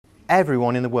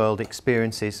everyone in the world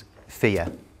experiences fear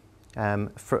from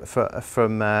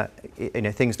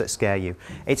things that scare you.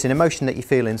 It's an emotion that you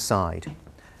feel inside.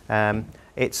 You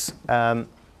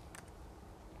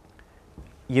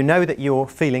know that you're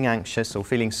feeling anxious or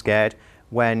feeling scared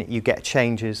when you get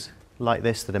changes like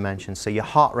this that I mentioned. So your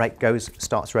heart rate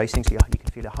starts racing, so you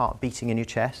can feel a heart beating in your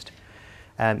chest.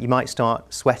 You might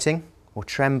start sweating or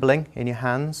trembling in your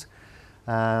hands.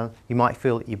 You might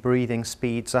feel that your breathing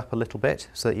speeds up a little bit,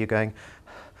 so that you're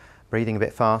breathing a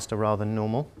bit faster rather than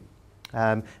normal.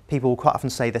 People will quite often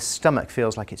say the stomach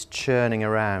feels like it's churning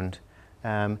around,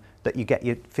 that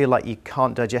you feel like you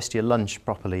can't digest your lunch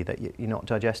properly, that you're not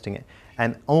digesting it.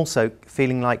 And also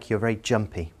feeling like you're very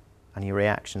jumpy and your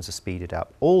reactions are speeded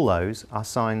up. All those are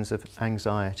signs of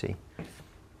anxiety.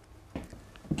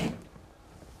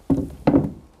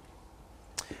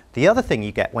 The other thing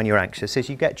you get when you're anxious is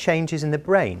you get changes in the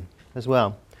brain as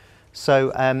well.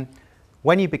 So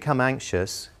when you become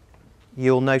anxious,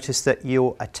 you'll notice that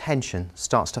your attention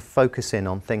starts to focus in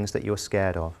on things that you're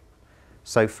scared of.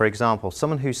 So for example,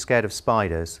 someone who's scared of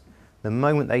spiders, the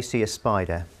moment they see a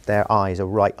spider, their eyes are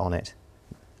right on it,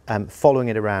 following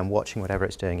it around, watching whatever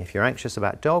it's doing. If you're anxious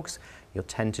about dogs, you'll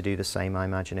tend to do the same, I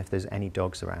imagine, if there's any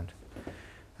dogs around.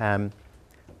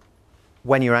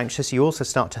 When you're anxious, you also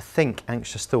start to think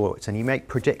anxious thoughts and you make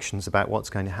predictions about what's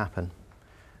going to happen.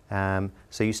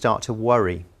 So you start to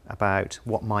worry about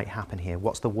what might happen here,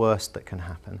 what's the worst that can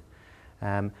happen.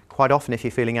 Quite often, if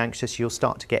you're feeling anxious, you'll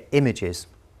start to get images,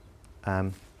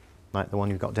 like the one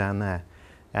you've got down there.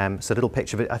 So a little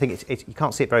picture of it, I think you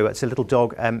can't see it very well, it's a little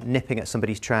dog nipping at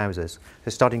somebody's trousers. So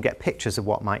starting to get pictures of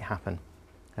what might happen.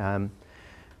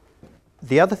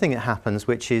 The other thing that happens,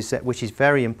 which is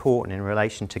very important in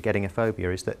relation to getting a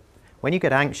phobia, is that when you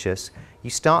get anxious, you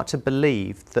start to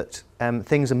believe that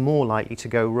things are more likely to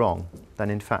go wrong than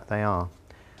in fact they are.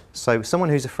 So someone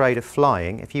who's afraid of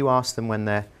flying, if you ask them when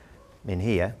they're in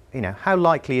here, how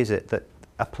likely is it that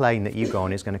a plane that you go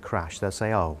on is going to crash? They'll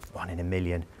say, oh, 1 in a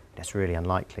million. That's really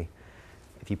unlikely.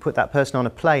 If you put that person on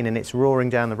a plane and it's roaring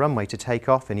down the runway to take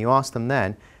off and you ask them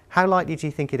then, how likely do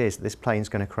you think it is that this plane's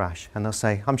going to crash? And they'll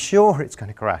say, I'm sure it's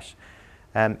going to crash.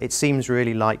 It seems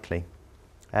really likely.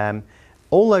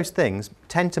 All those things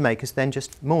tend to make us then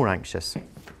just more anxious.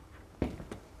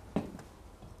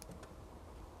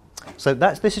 So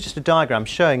this is just a diagram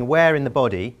showing where in the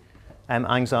body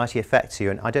anxiety affects you.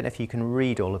 And I don't know if you can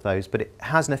read all of those, but it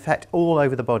has an effect all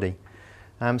over the body.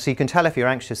 So you can tell if you're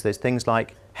anxious, there's things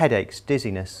like headaches,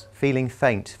 dizziness, feeling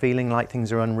faint, feeling like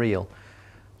things are unreal,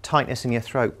 tightness in your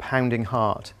throat, pounding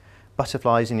heart,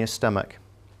 butterflies in your stomach,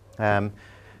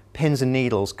 pins and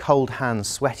needles, cold hands,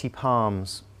 sweaty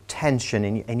palms, tension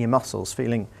in your muscles,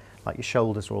 feeling like your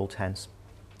shoulders are all tense.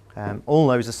 All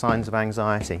those are signs of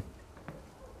anxiety.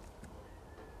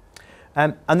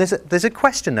 And there's a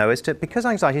question though as to, because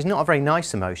anxiety is not a very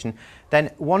nice emotion, then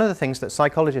one of the things that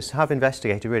psychologists have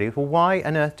investigated really is, well, why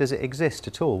on earth does it exist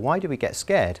at all? Why do we get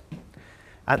scared?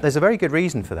 There's a very good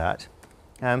reason for that,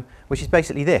 which is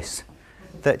basically this,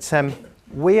 that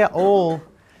we are all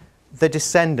the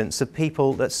descendants of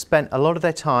people that spent a lot of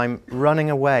their time running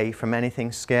away from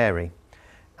anything scary.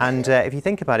 And if you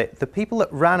think about it, the people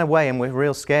that ran away and were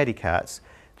real scaredy cats,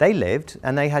 they lived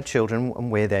and they had children and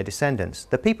we're their descendants.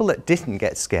 The people that didn't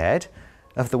get scared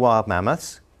of the wild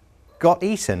mammoths got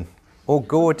eaten or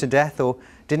gored to death or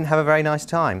didn't have a very nice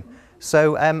time.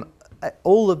 So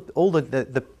all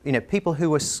the people who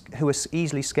were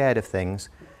easily scared of things,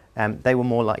 they were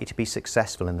more likely to be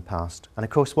successful in the past. And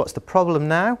of course, what's the problem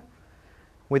now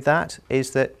with that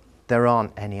is that there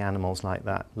aren't any animals like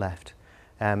that left.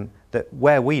 That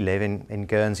where we live, in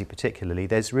Guernsey particularly,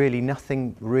 there's really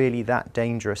nothing really that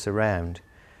dangerous around.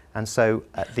 And so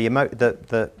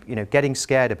getting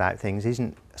scared about things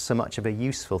isn't so much of a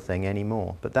useful thing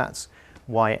anymore, but that's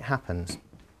why it happens.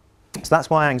 So that's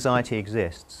why anxiety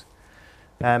exists.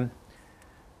 In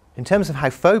terms of how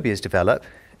phobias develop,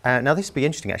 now this would be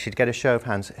interesting actually to get a show of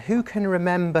hands. Who can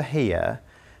remember here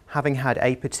having had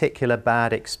a particular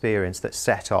bad experience that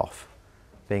set off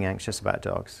being anxious about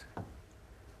dogs?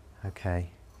 Okay,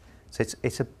 so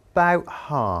it's about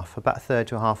half, about a third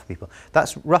to a half of people.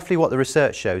 That's roughly what the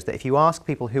research shows, that if you ask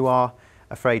people who are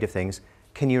afraid of things,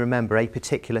 can you remember a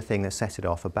particular thing that set it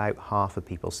off? About half of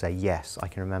people say, yes, I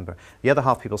can remember. The other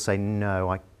half of people say,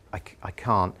 no, I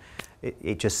can't.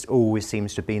 It just always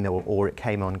seems to have been there, or it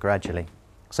came on gradually.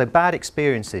 So bad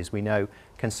experiences, we know,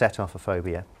 can set off a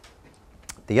phobia.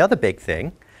 The other big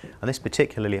thing, and this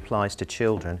particularly applies to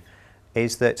children,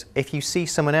 is that if you see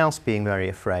someone else being very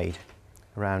afraid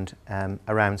around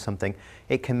something,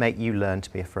 it can make you learn to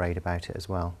be afraid about it as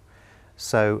well.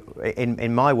 So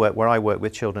in my work, where I work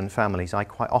with children and families, I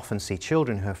quite often see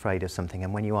children who are afraid of something,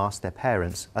 and when you ask their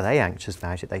parents, are they anxious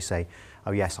about it, they say,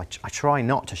 oh yes, I try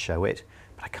not to show it,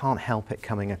 but I can't help it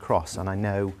coming across, and I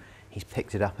know he's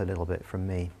picked it up a little bit from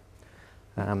me.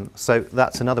 So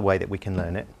that's another way that we can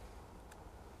learn it.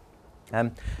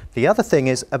 The other thing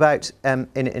is about in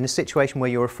a situation where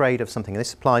you're afraid of something, and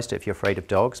this applies to if you're afraid of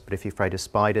dogs, but if you're afraid of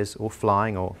spiders or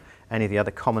flying or any of the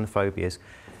other common phobias,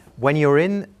 when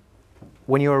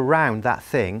you're around that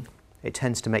thing, it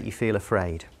tends to make you feel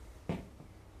afraid.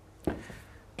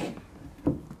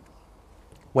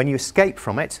 When you escape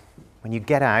from it, when you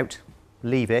get out,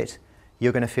 leave it,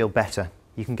 you're going to feel better.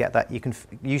 You can get that, you can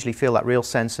usually feel that real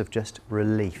sense of just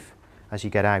relief as you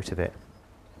get out of it.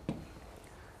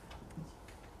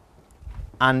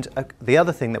 And the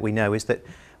other thing that we know is that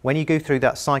when you go through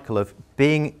that cycle of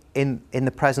being in the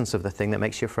presence of the thing that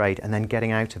makes you afraid and then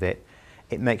getting out of it,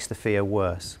 it makes the fear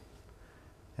worse.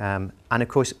 And of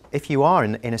course, if you are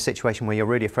in a situation where you're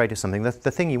really afraid of something, the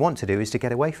thing you want to do is to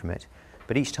get away from it.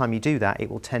 But each time you do that, it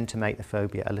will tend to make the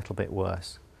phobia a little bit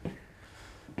worse.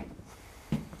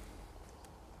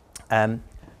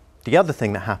 The other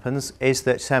thing that happens is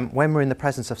that when we're in the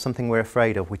presence of something we're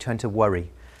afraid of, we tend to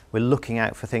worry. We're looking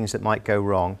out for things that might go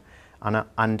wrong, and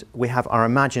our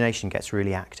imagination gets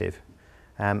really active.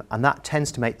 And that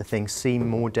tends to make the thing seem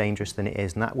more dangerous than it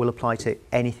is, and that will apply to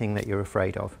anything that you're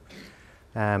afraid of.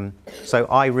 So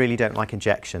I really don't like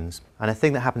injections. And a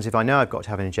thing that happens if I know I've got to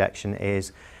have an injection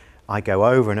is I go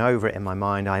over and over it in my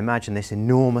mind. I imagine this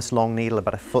enormous long needle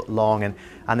about 1 foot long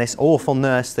and this awful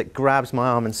nurse that grabs my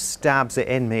arm and stabs it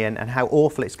in me and how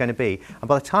awful it's going to be. And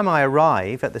by the time I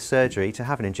arrive at the surgery to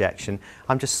have an injection,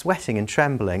 I'm just sweating and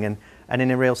trembling and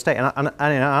in a real state. And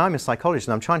I'm a psychologist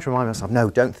and I'm trying to remind myself, no,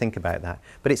 don't think about that.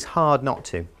 But it's hard not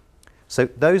to. So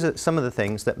those are some of the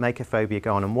things that make a phobia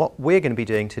go on. And what we're going to be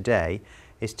doing today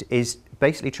is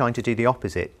basically trying to do the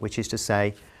opposite, which is to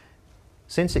say,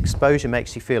 since exposure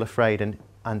makes you feel afraid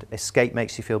and escape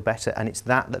makes you feel better, and it's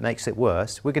that makes it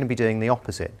worse, we're going to be doing the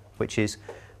opposite, which is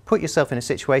put yourself in a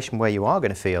situation where you are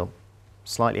going to feel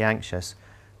slightly anxious,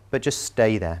 but just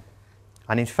stay there.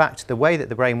 And in fact, the way that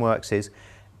the brain works is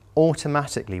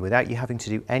automatically, without you having to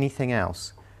do anything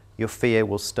else, your fear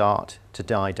will start to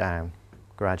die down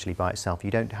gradually by itself.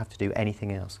 You don't have to do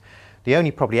anything else. The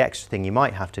only probably extra thing you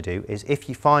might have to do is if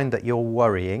you find that you're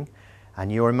worrying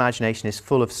and your imagination is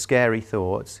full of scary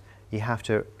thoughts, you have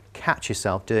to catch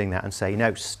yourself doing that and say,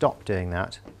 no, stop doing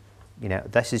that. You know,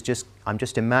 I'm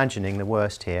just imagining the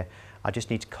worst here. I just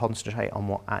need to concentrate on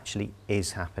what actually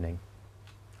is happening,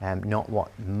 not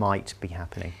what might be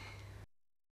happening.